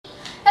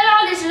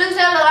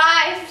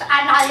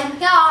I am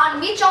here on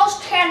Mitchell's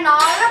channel.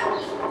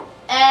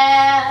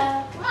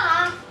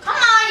 Come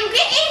on, you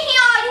get in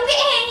here,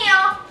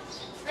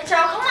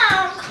 Mitchell, come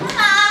on.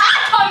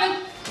 I'm coming.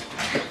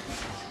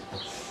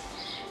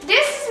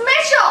 This is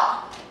Mitchell.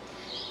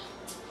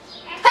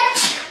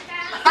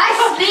 I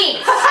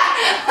sneeze.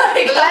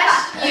 Bless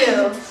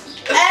you.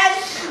 And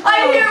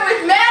I'm here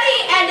with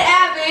Maddie and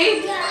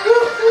Abby.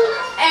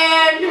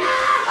 And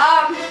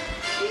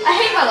I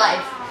hate my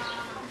life.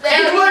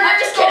 I'm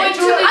just kidding.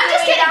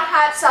 A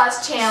hot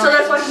sauce challenge. So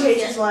that's why he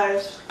hates his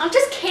life. I'm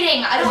just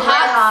kidding. I don't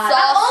Hot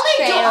sauce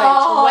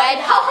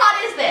challenge. How hot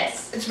is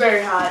this? It's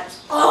very hot.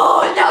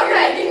 Oh, now you're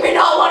making me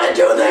not want to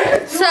do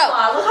this. So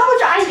look how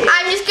much I did.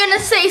 I'm just gonna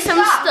say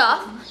some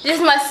stuff. This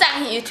is my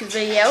second YouTube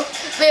video.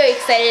 Very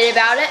excited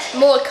about it.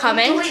 More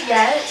coming. Do it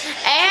yet?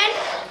 And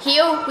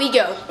here we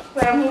go.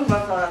 Wait, I'm moving my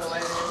phone out of the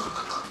way.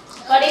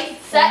 Ready,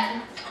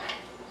 set,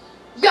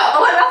 go.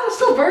 Oh, my mouth is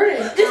still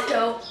burning. Just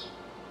go.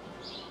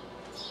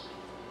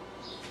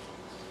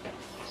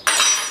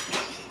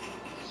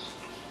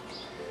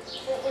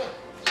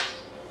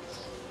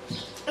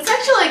 It's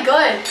actually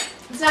good.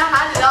 It's not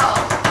hot at all.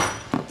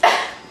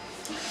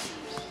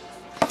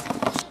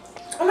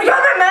 Oh my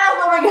god, my mouth!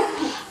 Oh my god.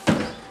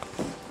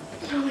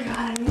 Oh my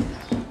god.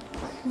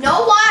 No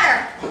water.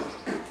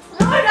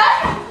 Oh my god.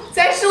 It's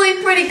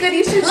actually pretty good.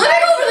 You should look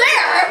over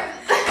there.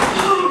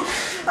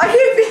 I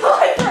can't feel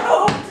my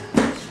throat.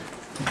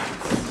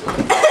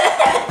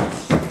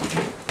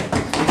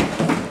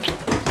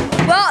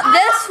 Well,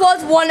 this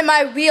was one of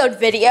my weird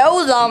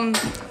videos.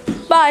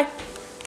 Bye.